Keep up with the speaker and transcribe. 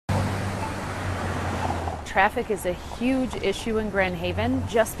traffic is a huge issue in Grand Haven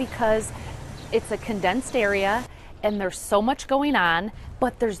just because it's a condensed area and there's so much going on,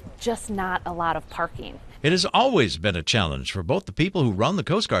 but there's just not a lot of parking. It has always been a challenge for both the people who run the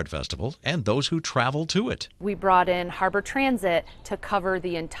Coast Guard Festival and those who travel to it. We brought in Harbor Transit to cover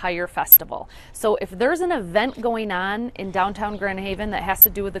the entire festival. So if there's an event going on in downtown Grand Haven that has to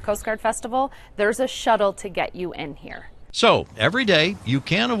do with the Coast Guard Festival, there's a shuttle to get you in here. So every day you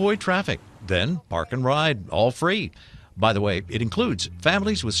can avoid traffic, then park and ride, all free. By the way, it includes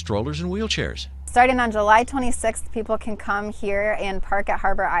families with strollers and wheelchairs. Starting on July 26th, people can come here and park at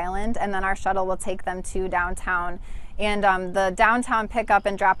Harbor Island, and then our shuttle will take them to downtown. And the downtown pickup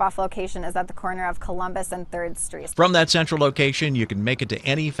and drop-off location is at the corner of Columbus and 3rd Street. From that central location, you can make it to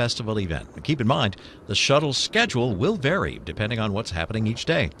any festival event. But keep in mind, the shuttle schedule will vary depending on what's happening each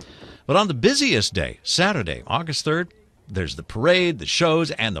day. But on the busiest day, Saturday, August 3rd, there's the parade, the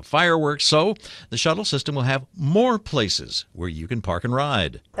shows, and the fireworks, so the shuttle system will have more places where you can park and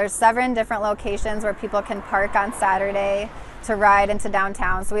ride. There's 7 different locations where people can park on Saturday to ride into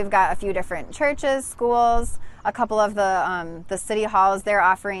downtown. So we've got a few different churches, schools, a couple of the city halls. They're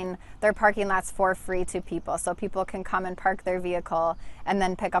offering their parking lots for free to people, so people can come and park their vehicle and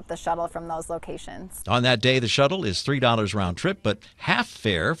then pick up the shuttle from those locations. On that day, the shuttle is $3 round trip, but half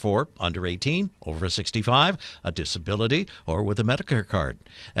fare for under 18, over 65, a disability, or with a Medicare card.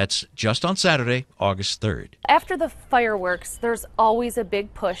 That's just on Saturday, August 3rd. After the fireworks, there's always a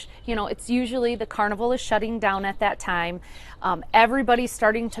big push. You know, it's usually the carnival is shutting down at that time. Everybody's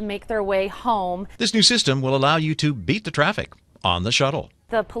starting to make their way home. This new system will allow you to beat the traffic on the shuttle.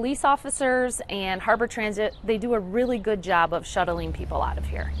 The police officers and Harbor Transit, they do a really good job of shuttling people out of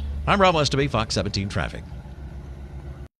here. I'm Rob Westerby, Fox 17 Traffic.